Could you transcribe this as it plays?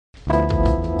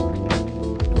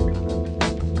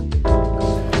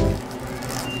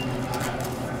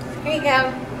you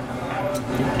go.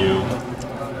 Thank you.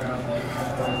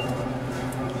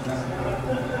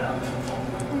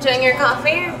 Enjoying your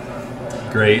coffee?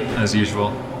 Great, as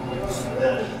usual.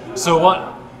 So what?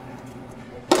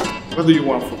 What do you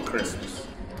want for Christmas?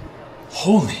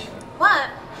 Holy! What?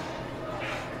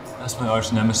 That's my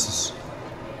arch nemesis.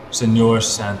 Señor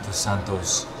Santa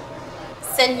Santos.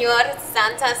 Señor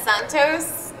Santa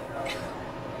Santos?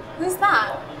 Who's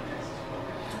that?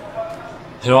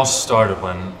 It all started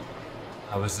when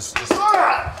I was just...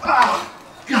 God!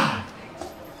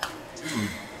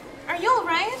 Are you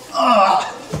alright?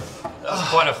 That was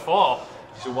quite a fall.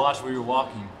 You should watch where you're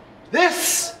walking.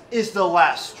 This is the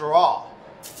last straw.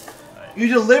 You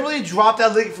deliberately dropped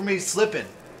that link for me slipping.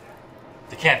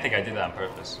 You can't think I did that on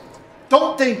purpose.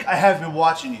 Don't think I haven't been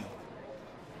watching you.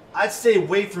 I'd stay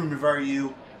away from him if I were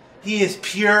you. He is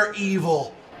pure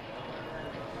evil.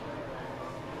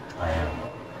 I am.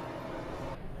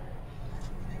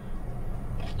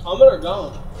 Coming or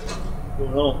going?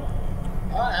 Going home.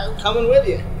 Alright, I'm coming with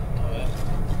you.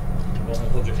 You want to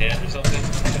hold your hand or something?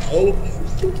 Oh.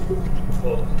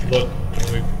 Well, look,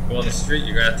 when we go on the street,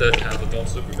 you're going to have adult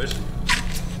supervision.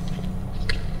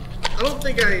 I don't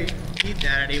think I need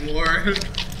that anymore.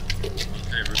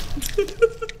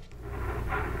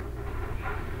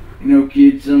 You know,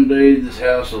 kid, someday this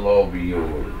house will all be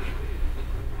yours.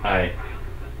 I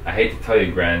hate to tell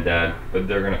you, Granddad, but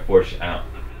they're gonna force you out.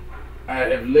 I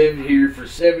have lived here for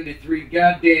 73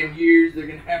 goddamn years. They're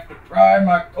gonna have to pry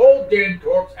my cold dead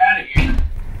corpse out of here.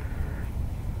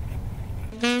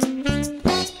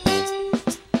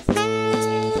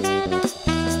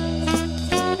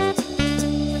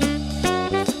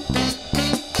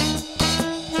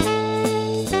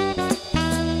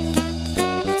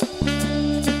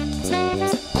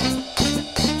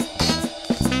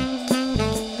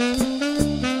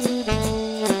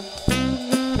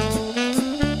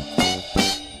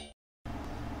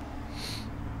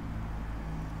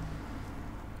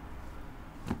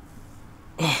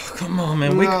 Come on,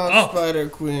 man, wake up! Spider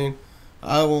Queen,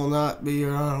 I will not be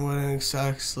your unwitting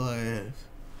sex slave.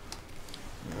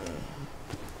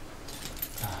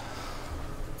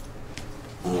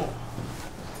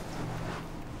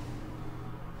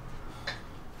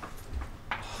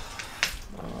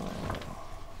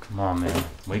 Come on, man,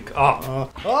 wake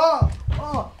up!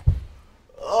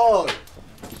 Oh,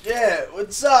 shit,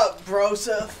 what's up,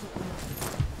 Broseph?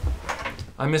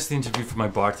 I missed the interview for my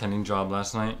bartending job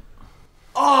last night.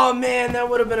 Oh man, that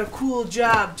would have been a cool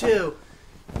job too.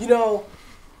 You know,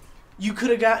 you could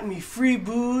have gotten me free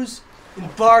booze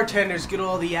and bartenders get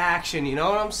all the action, you know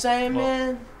what I'm saying,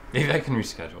 man? Maybe I can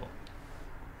reschedule.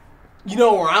 You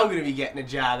know where I'm gonna be getting a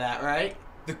job at, right?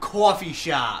 The coffee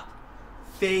shop.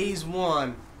 Phase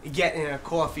 1, getting a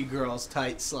coffee girl's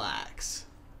tight slacks.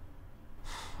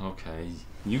 Okay,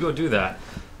 you go do that.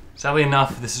 Sadly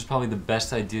enough, this is probably the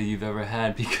best idea you've ever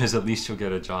had because at least you'll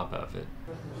get a job out of it.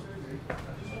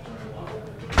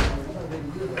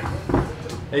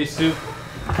 Hey, Sue.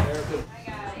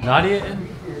 Nadia in?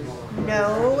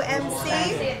 No,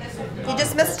 MC. You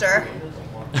just missed her.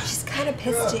 She's kind of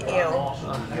pissed at you.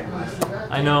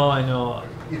 I know.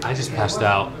 I just passed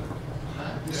out.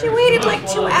 She waited like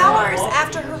 2 hours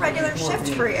after her regular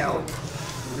shift for you.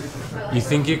 You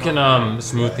think you can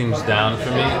smooth things down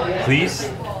for me,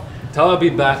 please? Tell her I'll be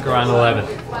back around 11.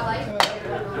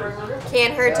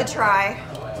 Can't hurt to try.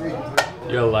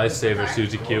 You're a lifesaver,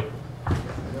 Susie Q.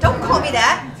 Don't call me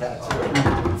that.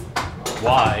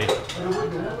 Why?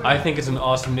 I think it's an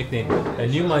awesome nickname,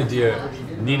 and you, my dear,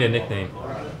 need a nickname.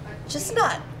 Just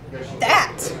not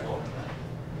that.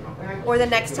 Or the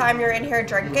next time you're in here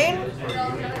drinking,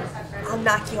 I'll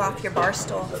knock you off your bar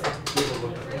stool.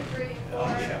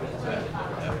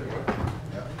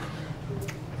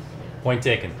 Point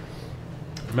taken.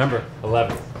 Remember,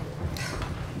 11.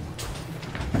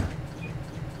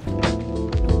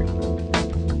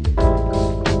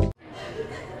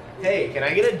 Hey, can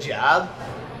I get a job?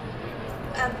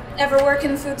 Ever work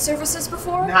in food services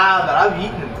before? Nah, but I've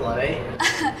eaten plenty.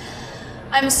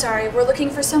 I'm sorry, we're looking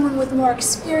for someone with more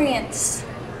experience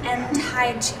and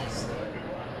hygiene.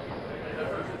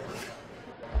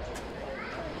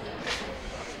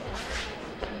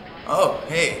 Oh,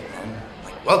 hey,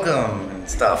 welcome and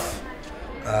stuff.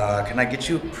 Can I get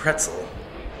you a pretzel?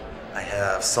 I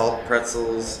have salt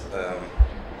pretzels,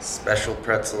 special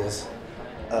pretzels,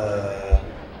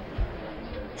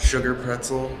 sugar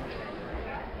pretzel.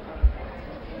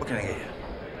 What can I get you?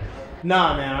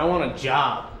 Nah, man, I want a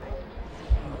job.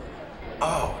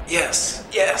 Oh, yes.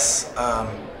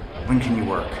 When can you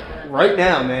work? Right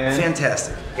now, man.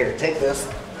 Fantastic. Here, take this.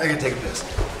 I can take this.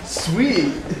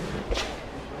 Sweet.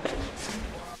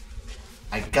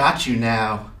 I got got you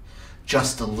now.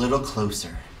 Just a little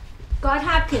closer. Guard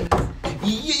Hopkins,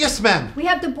 Yes, ma'am. we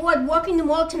have the board walking the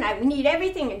mall tonight. We need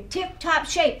everything in tip-top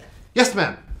shape. Yes,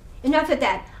 ma'am. Enough of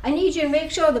that. I need you to make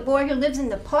sure the boy who lives in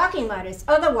the parking lot is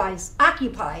otherwise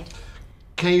occupied.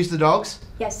 Can I use the dogs?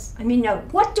 Yes, I mean no.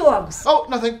 What dogs? Oh,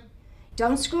 nothing.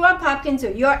 Don't screw up, Hopkins,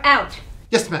 or you're out.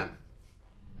 Yes, ma'am.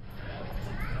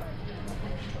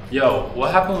 Yo,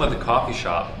 what happened with the coffee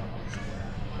shop?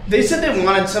 They said they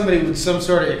wanted somebody with some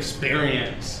sort of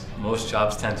experience. Most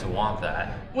jobs tend to want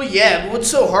that. Well, yeah, but what's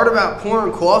so hard about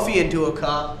pouring coffee into a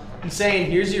cup and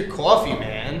saying, here's your coffee,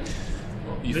 man?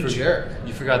 You jerk.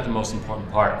 You forgot the most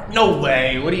important part. No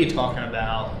way. What are you talking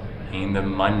about? Paying the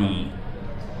money.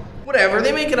 Whatever.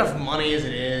 They make enough money as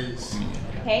it is.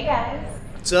 Hey guys.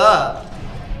 What's up?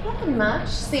 Nothing much.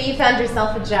 So you found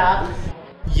yourself a job?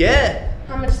 Yeah.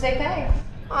 How much do they pay?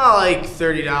 Oh, like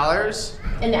 $30.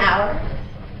 An hour?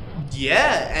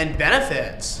 Yeah, and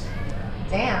benefits.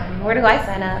 Damn, where do I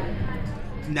sign up?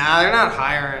 Nah, they're not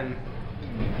hiring.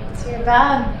 Too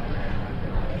bad.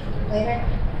 Later.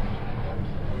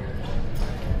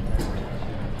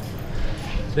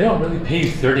 They don't really pay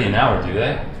you $30 an hour, do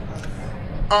they?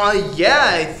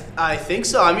 Yeah, I think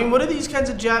so. I mean, what do these kinds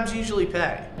of jobs usually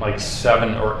pay? Like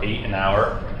 7 or 8 an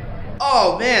hour?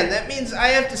 Oh man, that means I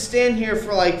have to stand here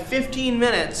for like 15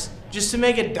 minutes just to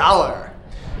make $1.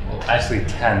 Well, actually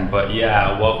 10, but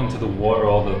yeah, welcome to the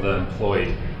world of the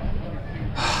employee.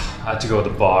 I had to go to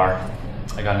the bar.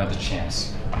 I got another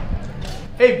chance.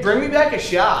 Hey, bring me back a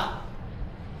shot.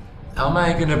 How am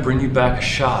I gonna bring you back a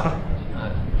shot?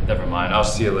 Never mind, I'll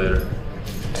see you later.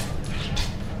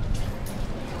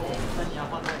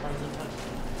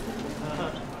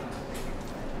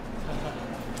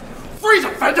 Freeze,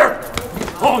 offender!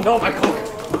 Oh no, my Coke!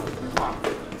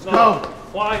 No.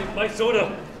 Why? My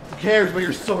soda! Who cares about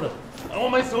your soda? I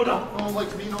want my soda! No one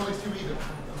likes me, no one likes you either.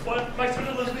 What? My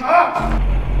soda doesn't be...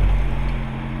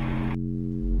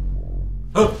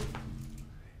 Huh?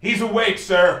 He's awake,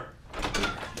 sir.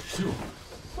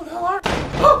 What the hell are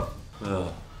you?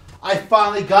 I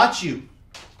finally got you.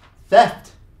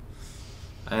 Theft.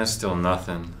 And still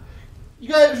nothing. You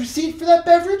got a receipt for that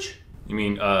beverage? You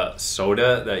mean,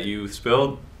 soda that you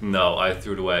spilled? No, I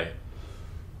threw it away.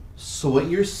 So what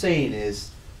you're saying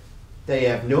is they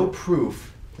have no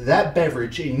proof that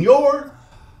beverage in your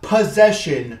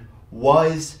possession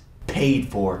was paid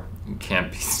for. You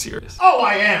can't be serious. Oh,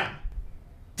 I am.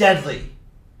 Deadly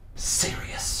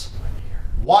serious.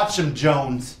 Watch him,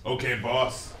 Jones. Okay,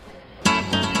 boss.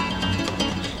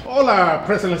 Hola,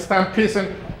 President Stan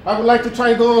Pearson. I would like to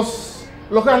try those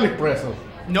locally pretzel.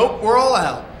 Nope, we're all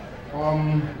out.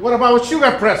 What about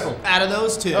sugar pretzel? Out of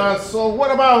those two. So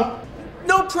what about...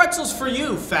 No pretzels for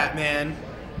you, fat man.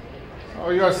 Oh,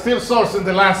 you are still sourcing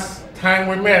the last time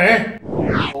we met, eh?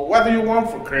 Well, what do you want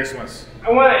for Christmas?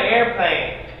 I want an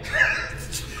airplane.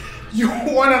 You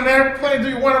want an airplane? Do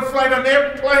you want to fly an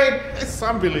airplane? It's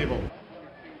unbelievable.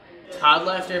 Todd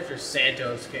left after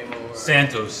Santos came over.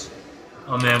 Santos.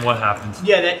 Oh man, what happened?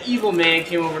 Yeah, that evil man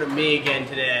came over to me again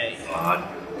today.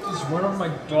 Just went on my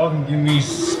dog and give me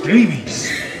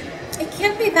scabies. It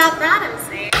can't be that bad, I'm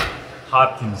saying.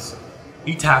 Hopkins.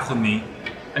 He tackled me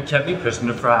and kept me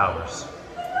prisoner for hours.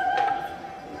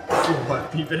 For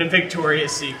what? Peeping in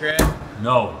Victoria's Secret?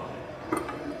 No.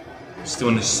 Still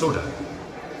in the soda.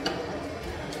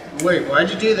 Wait, why'd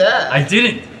you do that? I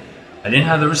didn't. I didn't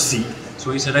have the receipt,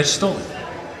 so he said I stole it.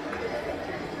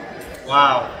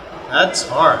 Wow, that's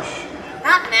harsh.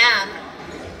 That man.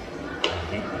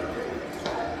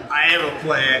 I have a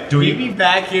plan. Do Meet you? me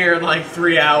back here in like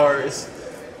 3 hours.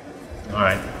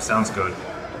 Alright, sounds good.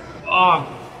 Oh,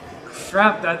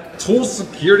 crap, that tool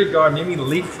security guard made me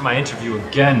late for my interview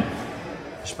again.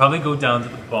 I should probably go down to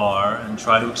the bar and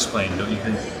try to explain, don't you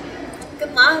think?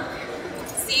 Good luck.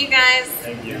 See you guys.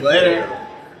 Thank you. Later.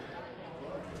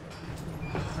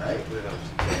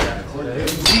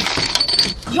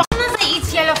 Jonas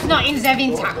eats yellow not in the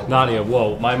winter. Nadia,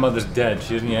 whoa, my mother's dead.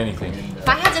 She didn't eat anything. If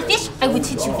I had a fish, I would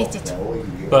teach you visit.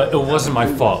 But it wasn't my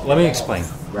fault. Let me explain.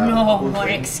 No more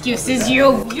excuses, you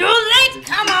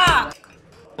latecomer!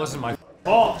 It wasn't my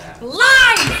fault.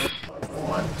 Lies!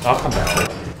 I'll come back.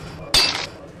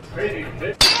 Get an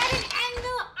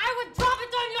angle, I would drop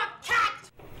it on your cat!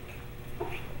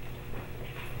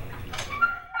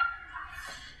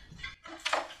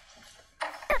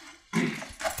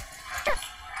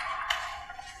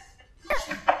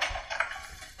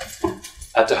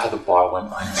 After how the bar went,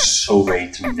 I'm so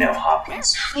ready to nail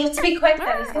Hopkins. You have to be quick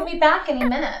though. He's gonna be back any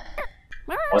minute.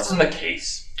 What's in the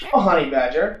case? A honey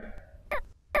badger.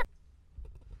 A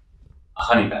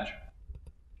honey badger.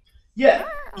 Yeah,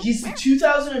 he's the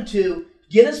 2002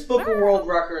 Guinness Book of World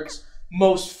Records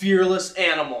most fearless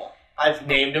animal. I've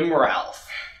named him Ralph.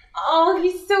 Oh,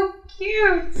 he's so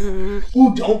cute.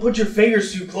 Ooh, don't put your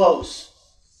fingers too close.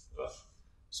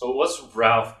 So what's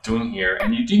Ralph doing here?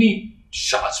 And do you need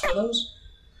shots for those?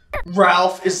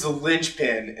 Ralph is the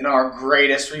linchpin in our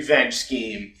greatest revenge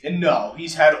scheme. And no,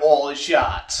 he's had all his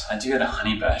shots. I do get a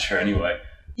honey badger anyway.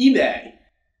 eBay.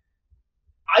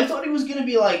 I thought he was going to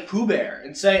be like Pooh Bear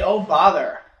and say, oh,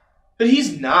 bother. But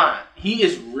he's not. He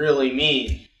is really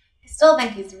mean. I still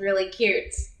think he's really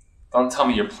cute. Don't tell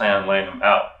me you're planning on laying him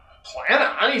out. Plan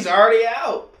on? He's already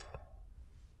out.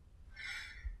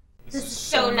 This is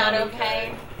so not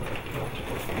okay.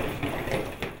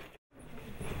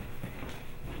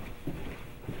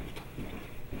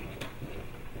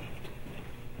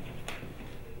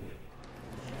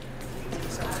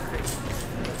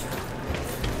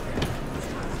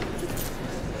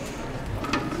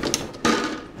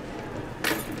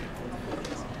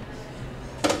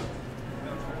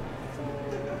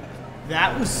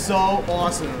 That was so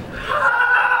awesome.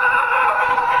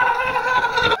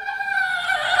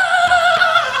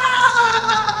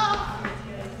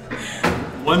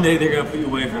 One day they're gonna put you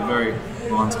away for a very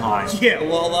long time. Yeah,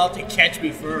 well, they'll have to catch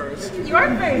me first. You are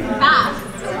very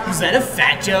fast. Is that a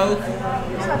fat joke?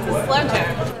 That's a slow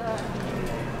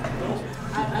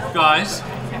joke. Guys,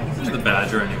 who's the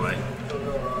badger anyway?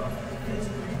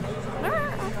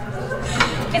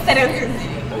 I said it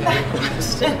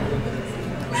was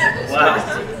Wow.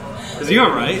 Is he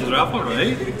alright? Is Ralph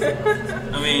alright?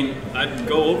 I mean, I'd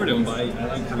go over to him, but I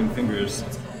like having fingers.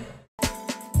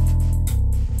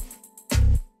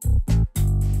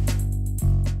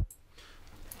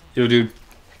 Yo, dude.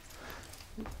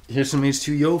 Here's some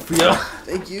H2O for you.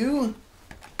 Thank you.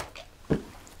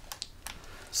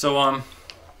 So,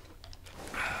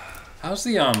 how's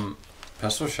the,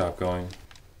 pretzel shop going?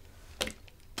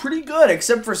 Pretty good,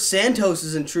 except for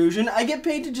Santos's intrusion. I get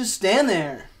paid to just stand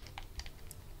there.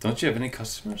 Don't you have any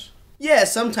customers? Yeah,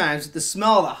 sometimes. The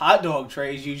smell of the hot dog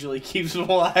trays usually keeps them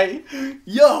away.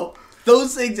 Yo,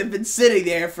 those things have been sitting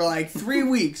there for like 3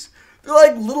 weeks. They're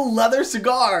like little leather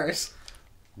cigars.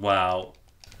 Wow.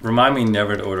 Remind me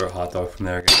never to order a hot dog from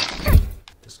there again.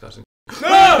 Disgusting.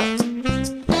 No!